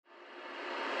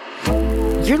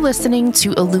You're listening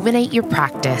to Illuminate Your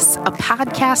Practice, a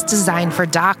podcast designed for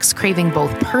docs craving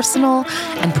both personal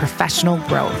and professional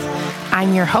growth.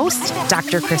 I'm your host,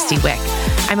 Dr. Christy Wick.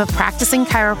 I'm a practicing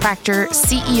chiropractor,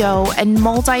 CEO, and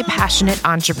multi-passionate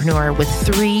entrepreneur with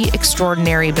 3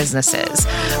 extraordinary businesses.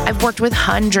 I've worked with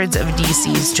hundreds of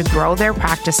DCs to grow their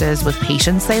practices with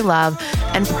patients they love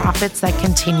and profits that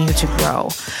continue to grow.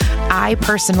 I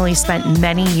personally spent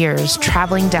many years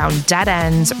traveling down dead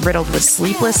ends, riddled with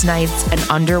sleepless nights and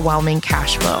underwhelming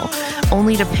cash flow,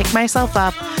 only to pick myself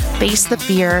up, face the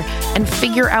fear, and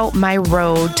figure out my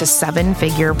road to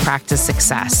 7-figure practice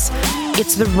success.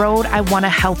 It's the road I want to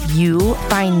help you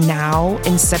find now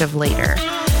instead of later.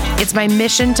 It's my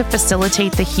mission to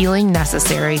facilitate the healing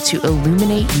necessary to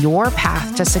illuminate your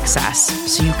path to success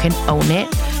so you can own it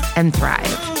and thrive.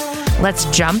 Let's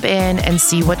jump in and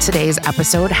see what today's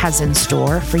episode has in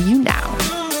store for you now.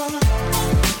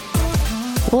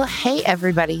 Well, hey,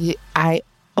 everybody. I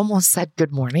almost said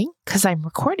good morning because I'm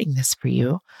recording this for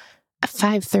you at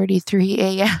 5:33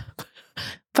 a.m.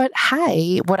 But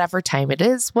hi, whatever time it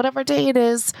is, whatever day it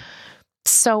is,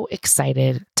 so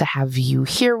excited to have you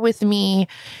here with me.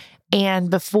 And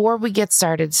before we get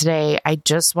started today, I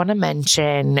just want to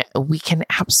mention we can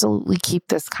absolutely keep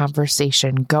this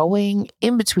conversation going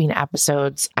in between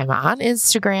episodes. I'm on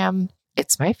Instagram.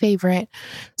 It's my favorite.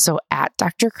 So at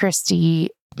Dr. Christy,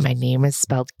 my name is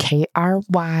spelled Krysti.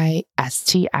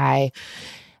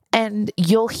 And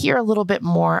you'll hear a little bit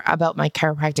more about my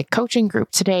chiropractic coaching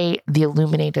group today, the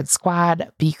Illuminated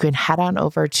Squad. But you can head on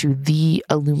over to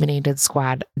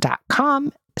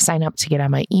theilluminatedsquad.com, sign up to get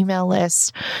on my email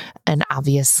list, and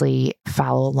obviously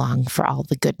follow along for all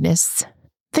the goodness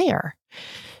there.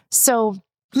 So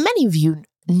many of you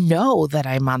know that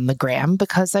I'm on the gram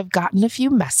because I've gotten a few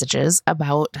messages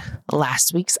about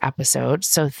last week's episode.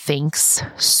 So thanks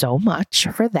so much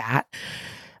for that.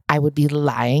 I would be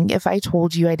lying if I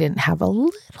told you I didn't have a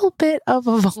little bit of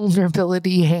a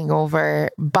vulnerability hangover,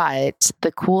 but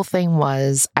the cool thing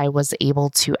was I was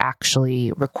able to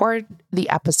actually record the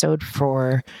episode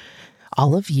for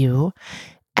all of you.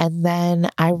 And then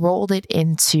I rolled it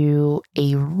into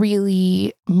a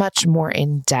really much more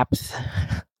in-depth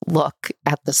look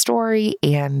at the story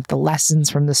and the lessons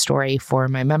from the story for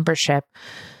my membership.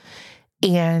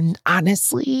 And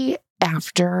honestly,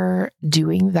 after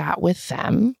doing that with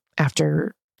them,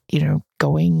 after,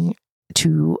 going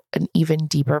to an even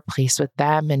deeper place with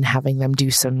them and having them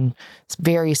do some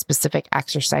very specific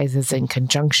exercises in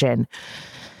conjunction,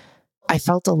 I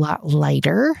felt a lot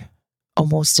lighter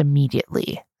almost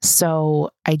immediately. So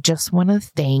I just want to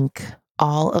thank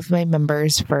all of my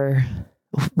members for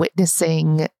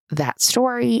witnessing that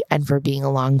story and for being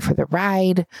along for the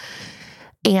ride.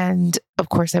 And of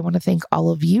course, I want to thank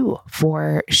all of you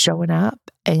for showing up.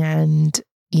 And,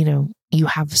 you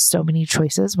have so many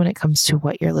choices when it comes to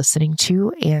what you're listening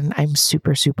to. And I'm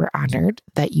super, super honored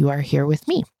that you are here with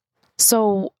me.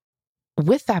 So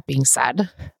with that being said,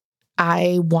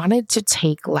 I wanted to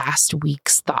take last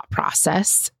week's thought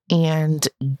process and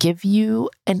give you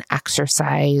an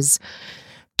exercise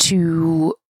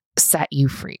to set you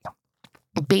free.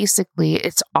 Basically,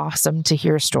 it's awesome to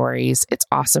hear stories. It's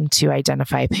awesome to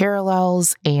identify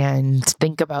parallels and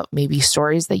think about maybe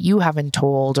stories that you haven't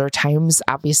told or times,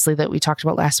 obviously, that we talked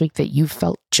about last week that you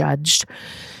felt judged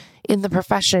in the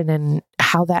profession and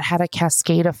how that had a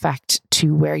cascade effect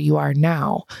to where you are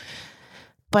now.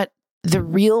 But the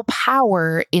real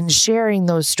power in sharing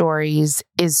those stories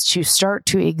is to start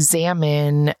to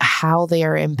examine how they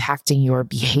are impacting your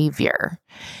behavior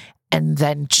and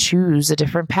then choose a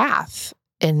different path.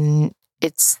 And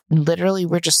it's literally,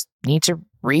 we just need to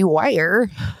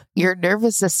rewire your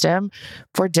nervous system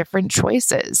for different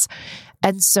choices.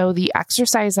 And so the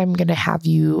exercise I'm going to have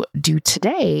you do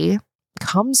today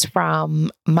comes from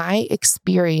my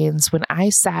experience when I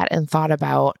sat and thought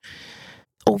about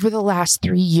over the last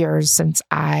 3 years since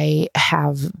I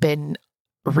have been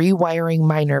rewiring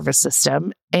my nervous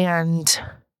system. And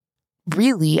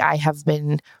really, I have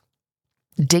been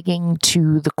digging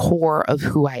to the core of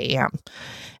who I am.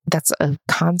 That's a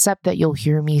concept that you'll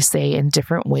hear me say in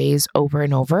different ways over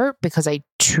and over because I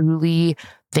truly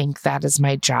think that is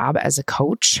my job as a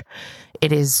coach.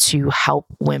 It is to help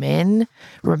women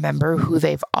remember who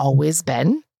they've always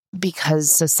been because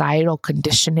societal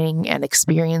conditioning and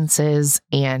experiences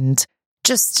and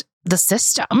just the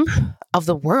system of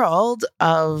the world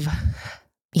of,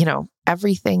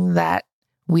 everything that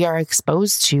we are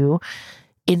exposed to,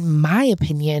 in my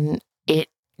opinion, it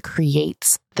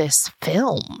creates this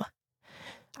film.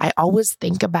 I always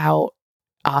think about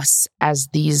us as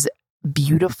these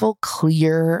beautiful,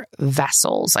 clear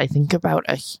vessels. I think about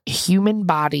a human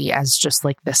body as just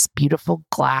like this beautiful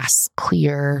glass,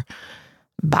 clear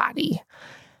body.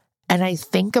 And I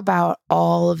think about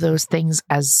all of those things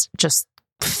as just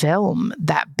film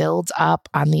that builds up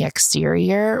on the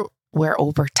exterior, where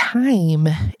over time,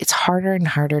 it's harder and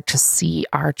harder to see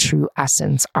our true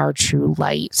essence, our true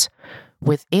light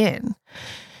within.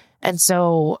 And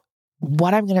so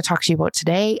what I'm going to talk to you about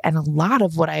today, and a lot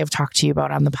of what I have talked to you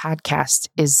about on the podcast,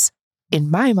 is, in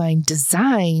my mind,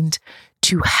 designed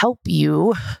to help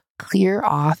you clear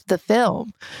off the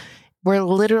film. We're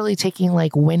literally taking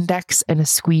like Windex and a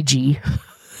squeegee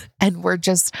and we're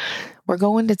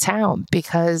going to town,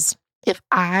 because if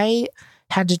I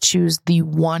had to choose the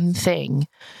one thing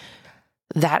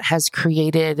that has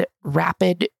created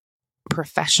rapid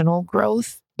professional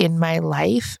growth in my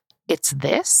life, it's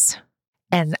this.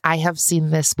 And I have seen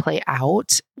this play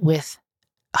out with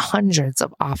hundreds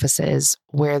of offices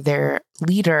where their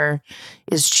leader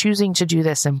is choosing to do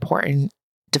this important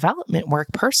development work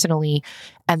personally,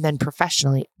 and then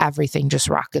professionally, everything just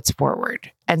rockets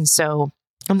forward. And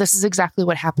this is exactly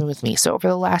what happened with me. So over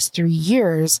the last 3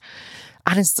 years,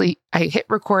 honestly, I hit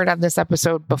record on this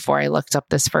episode before I looked up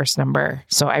this first number.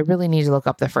 So I really need to look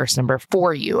up the first number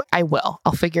for you. I will.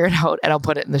 I'll figure it out and I'll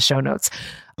put it in the show notes.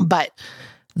 But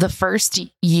the first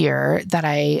year that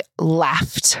I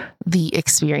left the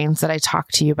experience that I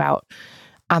talked to you about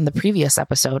on the previous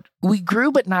episode, we grew,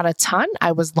 but not a ton.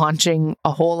 I was launching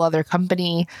a whole other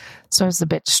company, so I was a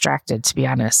bit distracted, to be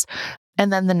honest.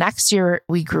 And then the next year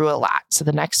we grew a lot. So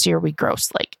the next year we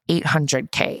grossed like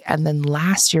 800K. And then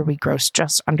last year we grossed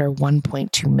just under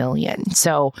 1.2 million.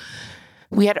 So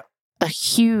we had a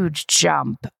huge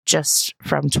jump just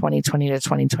from 2020 to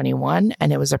 2021.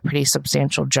 And it was a pretty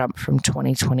substantial jump from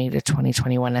 2020 to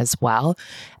 2021 as well.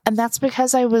 And that's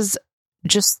because I was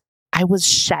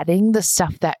shedding the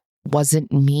stuff that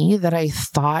wasn't me, that I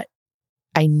thought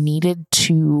I needed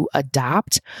to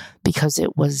adopt because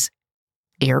it was,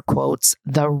 air quotes,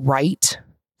 the right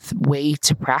way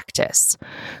to practice,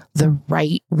 the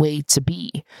right way to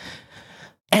be.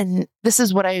 And this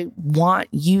is what I want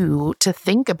you to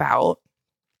think about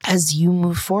as you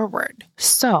move forward.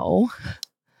 So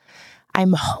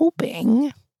I'm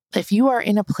hoping, if you are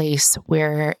in a place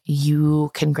where you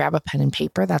can grab a pen and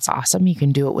paper, that's awesome. You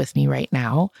can do it with me right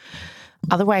now.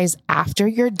 Otherwise, after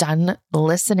you're done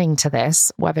listening to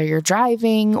this, whether you're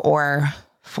driving or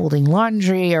folding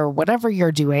laundry or whatever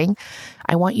you're doing,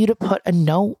 I want you to put a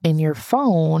note in your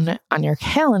phone on your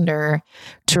calendar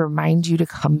to remind you to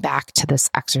come back to this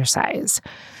exercise,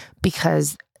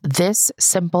 because this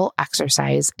simple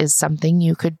exercise is something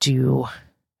you could do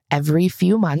every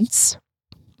few months,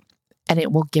 and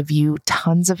it will give you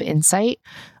tons of insight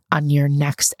on your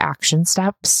next action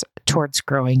steps towards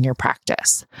growing your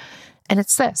practice. And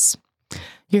it's this: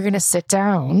 you're going to sit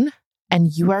down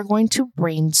and you are going to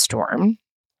brainstorm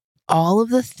all of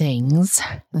the things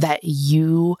that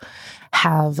you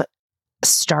have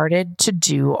started to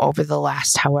do over the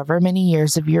last however many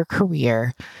years of your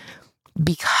career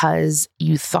because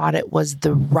you thought it was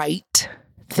the right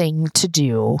thing to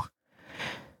do.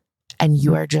 And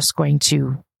you are just going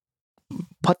to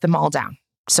put them all down.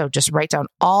 So just write down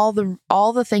all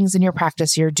the things in your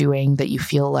practice you're doing that you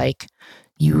feel like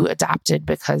you adopted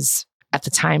because at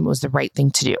the time it was the right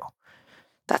thing to do.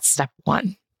 That's step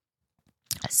 1.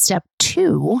 Step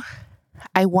 2,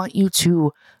 I want you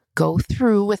to go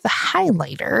through with a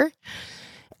highlighter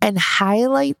and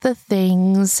highlight the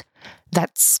things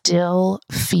that still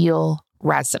feel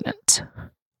resonant.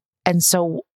 And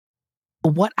so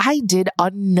what I did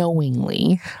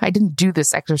unknowingly, I didn't do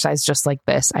this exercise just like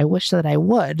this. I wish that I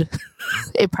would.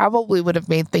 It probably would have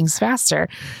made things faster.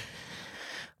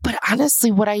 But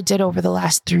honestly, what I did over the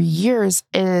last 3 years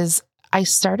is I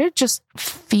started just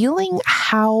feeling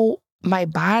how my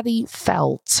body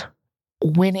felt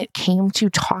when it came to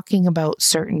talking about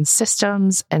certain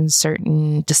systems and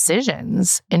certain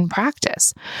decisions in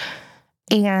practice.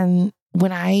 And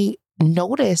when I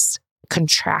noticed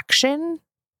contraction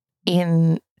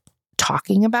in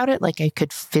talking about it, like I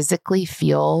could physically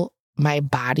feel my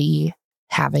body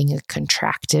having a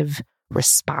contractive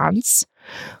response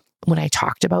when I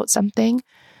talked about something,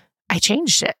 I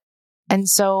changed it. And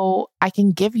so I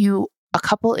can give you a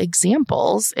couple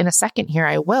examples in a second here,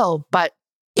 I will. But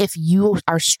if you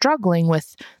are struggling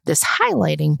with this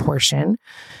highlighting portion,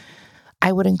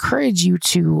 I would encourage you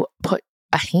to put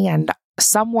a hand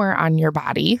somewhere on your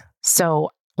body.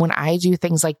 So when I do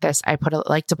things like this, I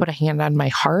like to put a hand on my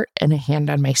heart and a hand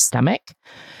on my stomach.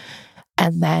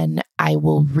 And then I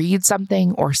will read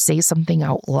something or say something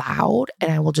out loud,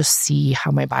 and I will just see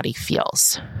how my body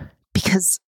feels.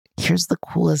 Because here's the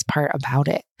coolest part about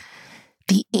it.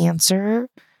 The answer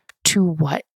to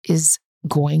what is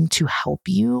going to help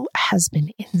you has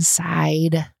been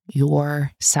inside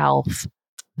yourself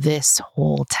this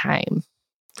whole time.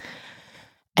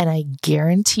 And I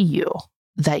guarantee you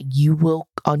that you will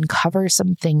uncover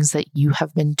some things that you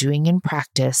have been doing in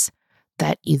practice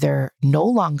that either no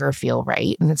longer feel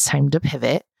right and it's time to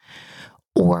pivot,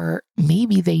 or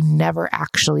maybe they never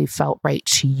actually felt right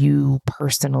to you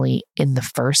personally in the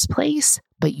first place,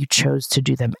 but you chose to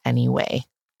do them anyway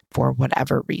for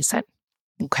whatever reason.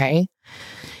 Okay.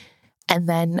 And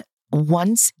then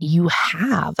once you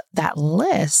have that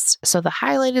list, so the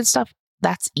highlighted stuff,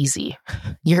 that's easy.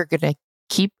 You're going to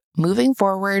keep moving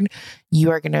forward.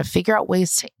 You are going to figure out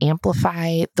ways to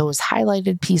amplify those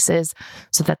highlighted pieces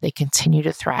so that they continue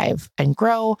to thrive and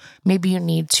grow. Maybe you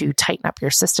need to tighten up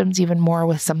your systems even more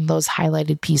with some of those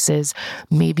highlighted pieces.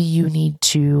 Maybe you need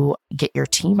to get your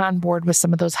team on board with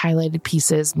some of those highlighted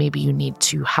pieces. Maybe you need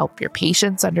to help your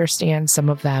patients understand some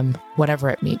of them, whatever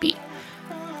it may be.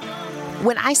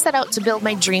 When I set out to build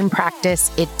my dream practice,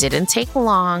 it didn't take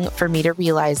long for me to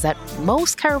realize that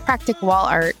most chiropractic wall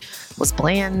art was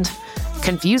bland,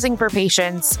 confusing for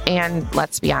patients, and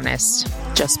let's be honest,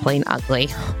 just plain ugly.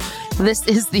 This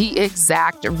is the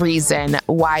exact reason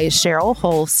why Cheryl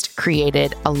Holst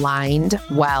created Aligned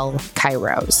Well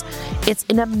Chiros. It's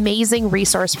an amazing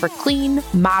resource for clean,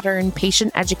 modern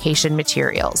patient education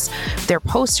materials. Their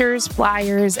posters,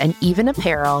 flyers, and even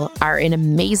apparel are an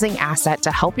amazing asset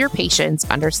to help your patients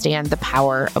understand the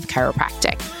power of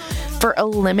chiropractic. For a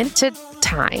limited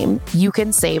time, you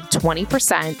can save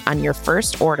 20% on your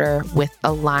first order with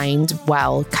Aligned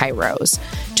Well Chiros.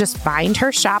 Just find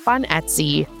her shop on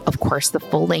Etsy. Of course, the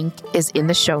full link is in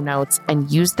the show notes,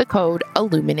 and use the code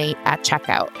ILLUMINATE at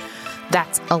checkout.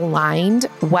 That's Aligned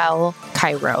Well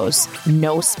Chiros,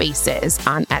 no spaces,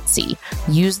 on Etsy.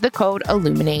 Use the code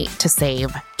ILLUMINATE to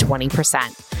save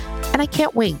 20%. And I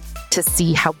can't wait to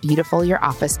see how beautiful your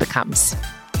office becomes.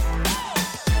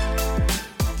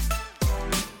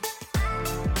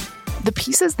 The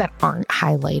pieces that aren't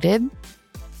highlighted,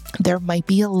 there might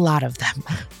be a lot of them.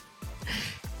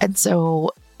 And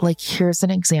so, here's an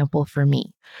example for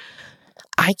me.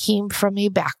 I came from a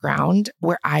background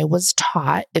where I was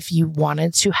taught if you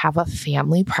wanted to have a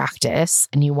family practice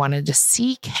and you wanted to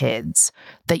see kids,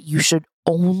 that you should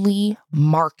only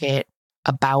market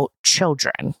about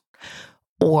children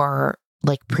or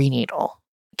prenatal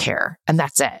care. And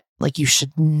that's it. You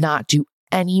should not do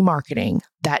any marketing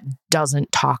that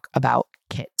doesn't talk about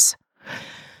kids.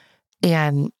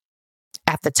 And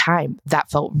at the time, that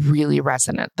felt really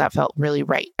resonant. That felt really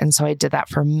right. And so I did that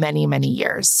for many, many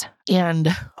years. And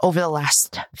over the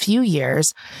last few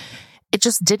years, it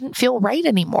just didn't feel right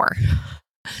anymore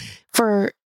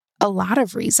for a lot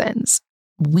of reasons.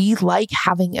 We like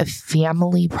having a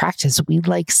family practice. We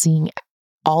like seeing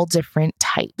all different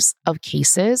types of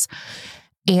cases.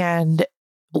 And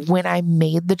when I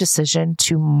made the decision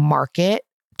to market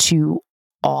to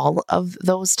all of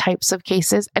those types of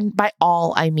cases, and by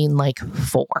all, I mean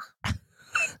 4.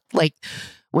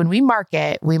 When we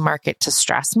market to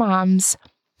stressed moms.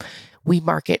 We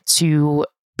market to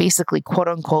basically, quote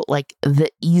unquote, the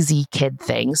easy kid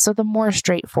thing. So the more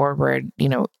straightforward,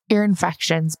 ear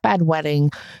infections,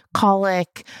 bedwetting,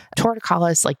 colic,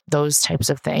 torticollis, those types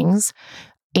of things.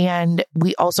 And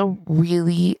we also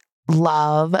really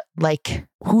love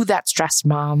who that stressed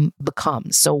mom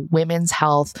becomes. So women's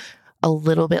health a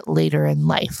little bit later in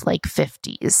life,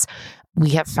 50s. We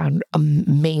have found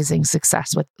amazing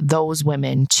success with those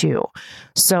women too.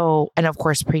 So, and of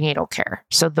course, prenatal care.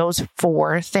 So those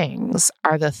 4 things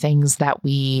are the things that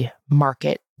we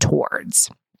market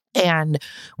towards. And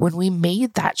when we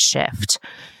made that shift,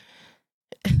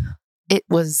 it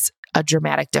was a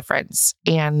dramatic difference.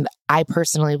 And I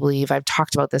personally believe, I've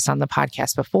talked about this on the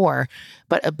podcast before,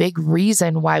 but a big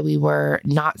reason why we were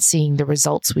not seeing the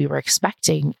results we were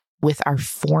expecting with our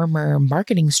former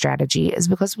marketing strategy is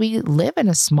because we live in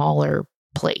a smaller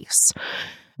place.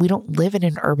 We don't live in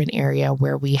an urban area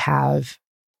where we have,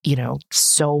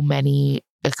 so many,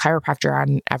 a chiropractor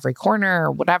on every corner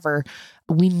or whatever.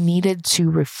 We needed to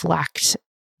reflect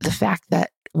the fact that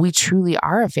we truly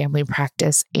are a family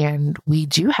practice and we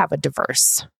do have a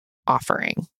diverse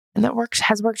offering. And that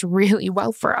has worked really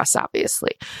well for us,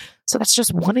 obviously. So that's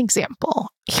just one example.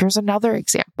 Here's another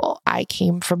example. I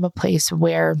came from a place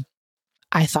where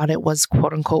I thought it was,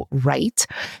 quote unquote, right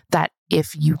that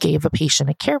if you gave a patient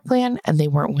a care plan and they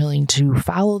weren't willing to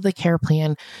follow the care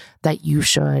plan, that you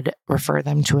should refer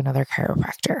them to another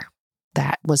chiropractor.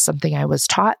 That was something I was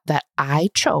taught that I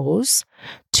chose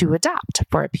to adopt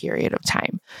for a period of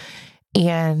time.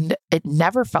 And it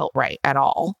never felt right at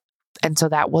all. And so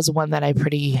that was one that I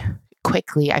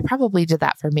probably did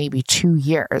that for maybe 2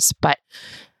 years, but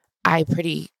I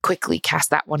pretty quickly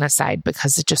cast that one aside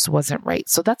because it just wasn't right.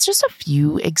 So that's just a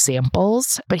few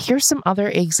examples, but here's some other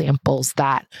examples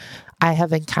that I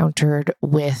have encountered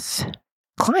with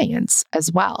clients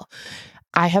as well.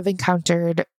 I have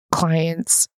encountered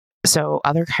clients, so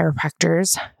other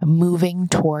chiropractors, moving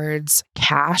towards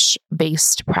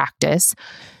cash-based practice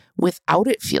without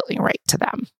it feeling right to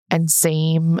them, and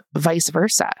same vice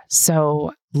versa.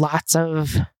 So lots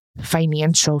of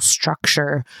financial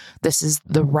structure. This is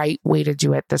the right way to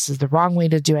do it. This is the wrong way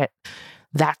to do it.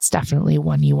 That's definitely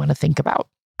one you want to think about.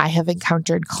 I have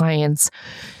encountered clients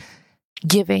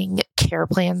giving care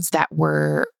plans that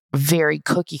were very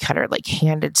cookie cutter, like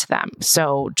handed to them.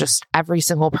 So just every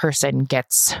single person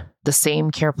gets the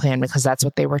same care plan because that's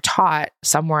what they were taught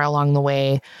somewhere along the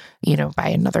way, by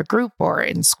another group or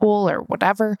in school or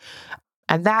whatever.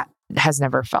 And that has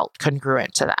never felt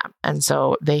congruent to them. And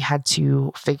so they had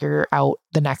to figure out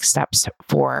the next steps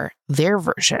for their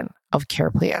version of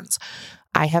care plans.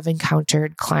 I have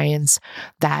encountered clients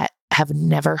that have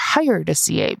never hired a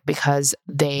CA because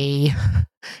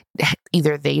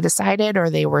either they decided or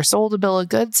they were sold a bill of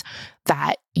goods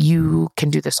that you can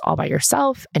do this all by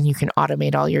yourself and you can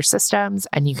automate all your systems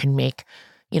and you can make,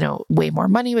 way more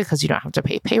money because you don't have to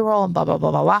pay payroll and blah, blah,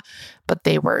 blah, blah, blah. But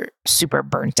they were super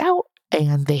burnt out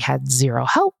and they had zero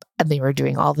help and they were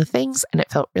doing all the things and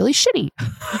it felt really shitty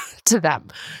to them.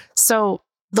 So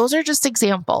those are just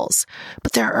examples,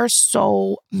 but there are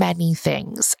so many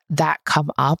things that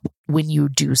come up when you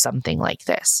do something like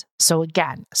this. So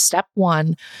again, step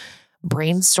 1,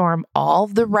 brainstorm all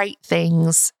the right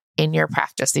things in your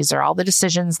practice. These are all the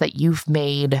decisions that you've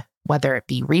made, whether it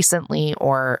be recently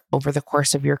or over the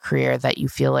course of your career, that you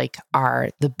feel like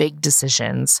are the big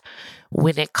decisions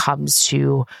when it comes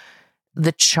to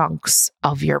the chunks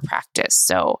of your practice.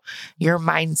 So your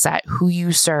mindset, who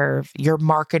you serve, your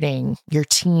marketing, your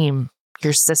team,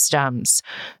 your systems,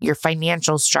 your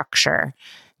financial structure,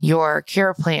 your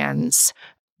care plans,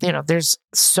 there's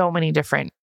so many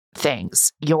different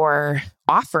things, your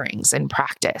offerings in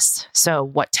practice. So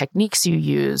what techniques you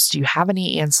use, do you have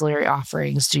any ancillary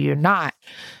offerings? Do you not?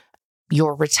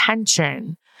 Your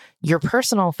retention, your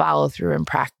personal follow through in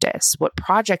practice, what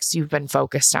projects you've been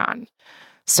focused on.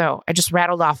 So I just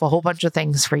rattled off a whole bunch of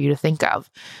things for you to think of.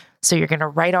 So you're going to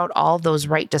write out all those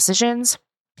right decisions.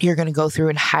 You're going to go through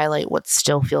and highlight what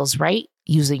still feels right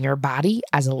using your body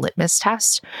as a litmus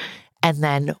test. And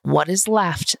then what is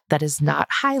left that is not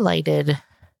highlighted,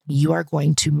 you are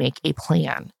going to make a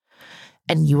plan.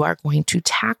 And you are going to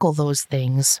tackle those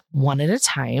things one at a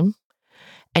time.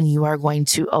 And you are going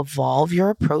to evolve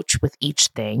your approach with each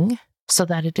thing so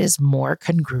that it is more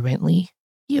congruently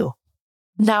you.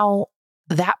 Now,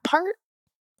 that part,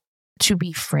 to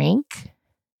be frank,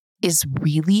 is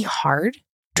really hard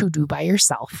to do by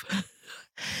yourself.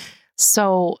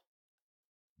 So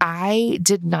I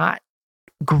did not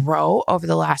grow over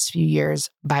the last few years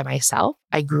by myself.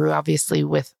 I grew obviously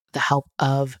with the help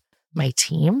of my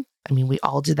team. I mean, we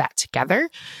all did that together.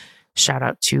 Shout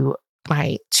out to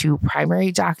my 2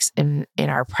 primary docs in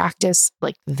our practice.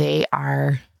 Like, they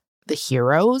are the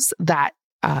heroes that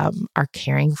are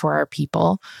caring for our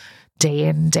people day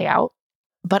in, day out.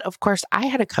 But of course, I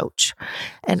had a coach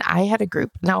and I had a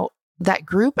group. Now, that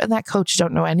group and that coach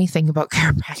don't know anything about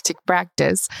chiropractic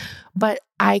practice, but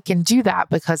I can do that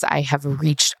because I have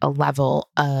reached a level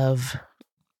of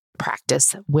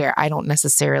practice where I don't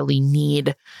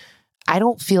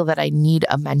feel that I need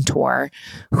a mentor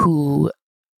who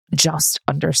just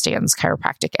understands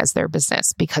chiropractic as their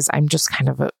business, because I'm just kind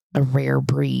of a rare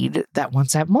breed that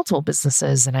wants to have multiple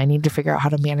businesses and I need to figure out how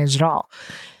to manage it all.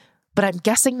 But I'm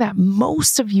guessing that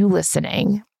most of you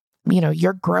listening,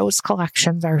 your gross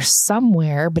collections are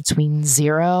somewhere between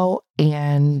 0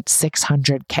 and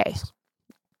 600K.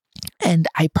 And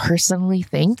I personally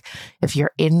think if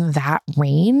you're in that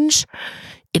range,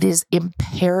 it is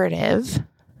imperative,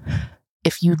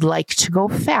 if you'd like to go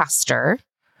faster,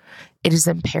 it is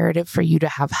imperative for you to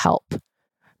have help.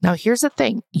 Now, here's the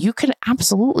thing. You can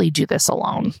absolutely do this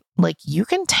alone. Like, you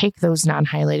can take those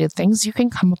non-highlighted things. You can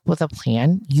come up with a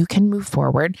plan. You can move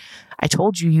forward. I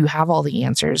told you, you have all the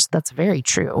answers. That's very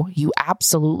true. You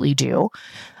absolutely do.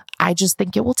 I just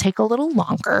think it will take a little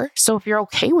longer. So if you're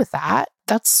okay with that,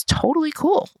 that's totally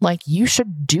cool. Like, you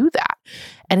should do that.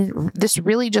 And this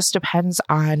really just depends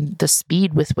on the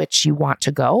speed with which you want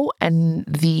to go and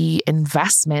the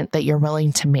investment that you're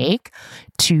willing to make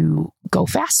to go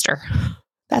faster.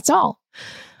 That's all.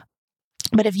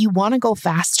 But if you want to go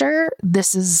faster,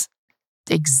 this is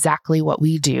exactly what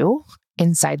we do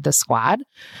inside the squad.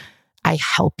 I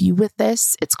help you with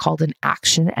this. It's called an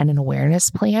action and an awareness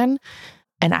plan.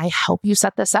 And I help you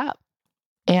set this up.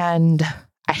 And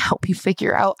I help you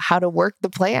figure out how to work the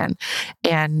plan.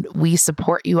 And we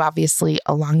support you obviously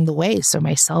along the way. So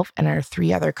myself and our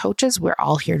 3 other coaches, we're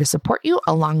all here to support you,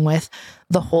 along with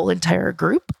the whole entire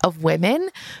group of women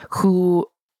who,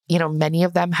 many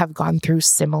of them have gone through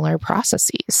similar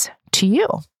processes to you.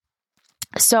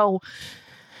 So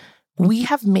we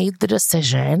have made the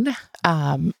decision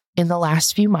in the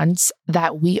last few months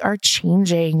that we are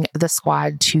changing the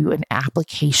squad to an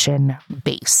application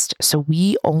based. So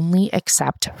we only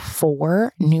accept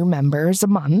 4 new members a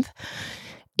month,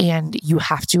 and you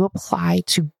have to apply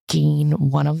to gain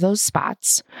one of those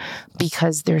spots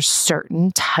because there's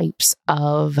certain types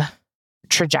of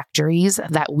trajectories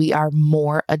that we are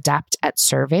more adept at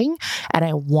serving. And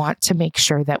I want to make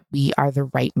sure that we are the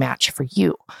right match for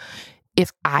you.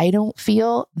 If I don't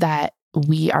feel that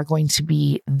we are going to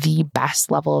be the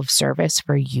best level of service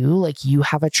for you, like you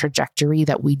have a trajectory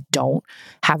that we don't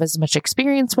have as much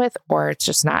experience with, or it's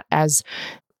just not as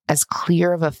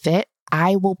clear of a fit,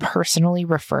 I will personally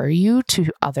refer you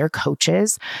to other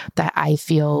coaches that I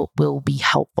feel will be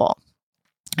helpful.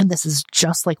 And this is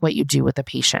just like what you do with a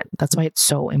patient. That's why it's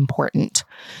so important.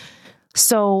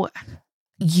 So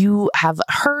you have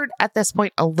heard at this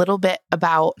point a little bit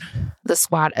about the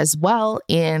squad as well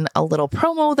in a little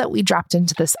promo that we dropped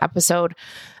into this episode.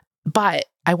 But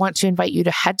I want to invite you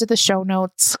to head to the show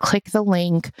notes, click the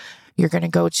link. You're going to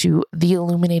go to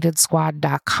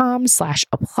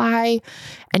theilluminatedsquad.com/apply,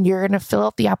 and you're going to fill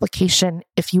out the application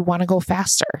if you want to go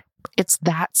faster. It's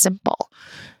that simple.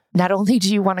 Not only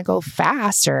do you want to go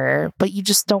faster, but you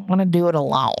just don't want to do it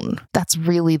alone. That's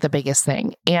really the biggest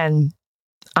thing. And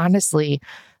honestly,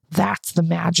 that's the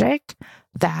magic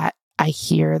that I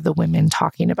hear the women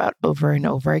talking about over and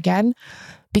over again.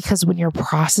 Because when you're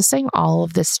processing all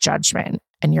of this judgment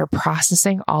and you're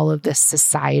processing all of this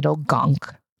societal gunk,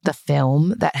 the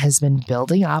film that has been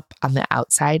building up on the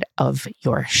outside of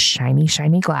your shiny,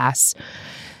 shiny glass,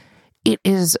 it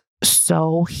is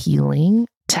so healing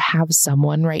to have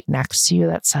someone right next to you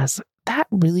that says, that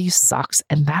really sucks.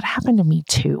 And that happened to me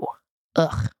too.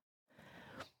 Ugh.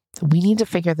 We need to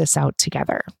figure this out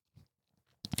together.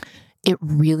 It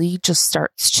really just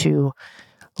starts to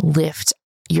lift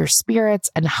your spirits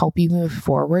and help you move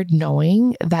forward,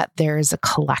 knowing that there is a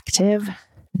collective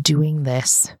doing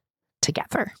this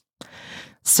together.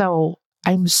 So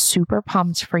I'm super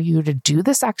pumped for you to do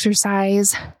this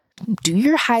exercise, do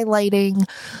your highlighting,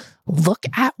 look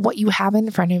at what you have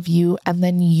in front of you, and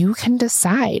then you can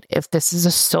decide if this is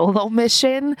a solo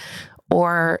mission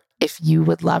or if you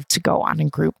would love to go on a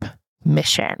group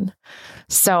mission.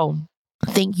 So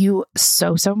thank you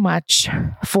so much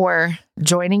for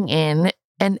joining in.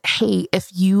 And hey, if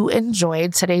you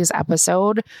enjoyed today's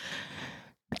episode,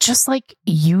 just like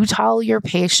you tell your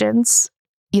patients,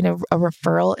 a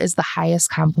referral is the highest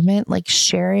compliment, like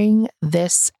sharing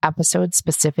this episode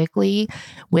specifically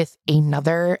with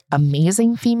another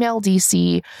amazing female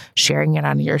DC, sharing it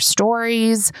on your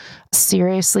stories,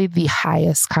 seriously, the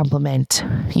highest compliment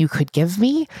you could give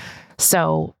me.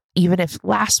 So even if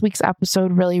last week's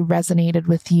episode really resonated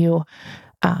with you,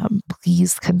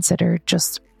 please consider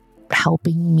just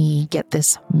helping me get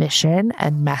this mission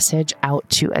and message out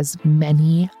to as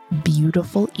many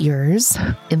beautiful ears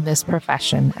in this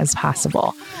profession as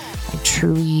possible. I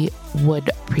truly would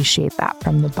appreciate that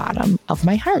from the bottom of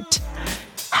my heart.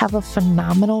 Have a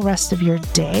phenomenal rest of your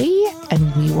day,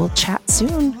 and we will chat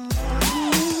soon.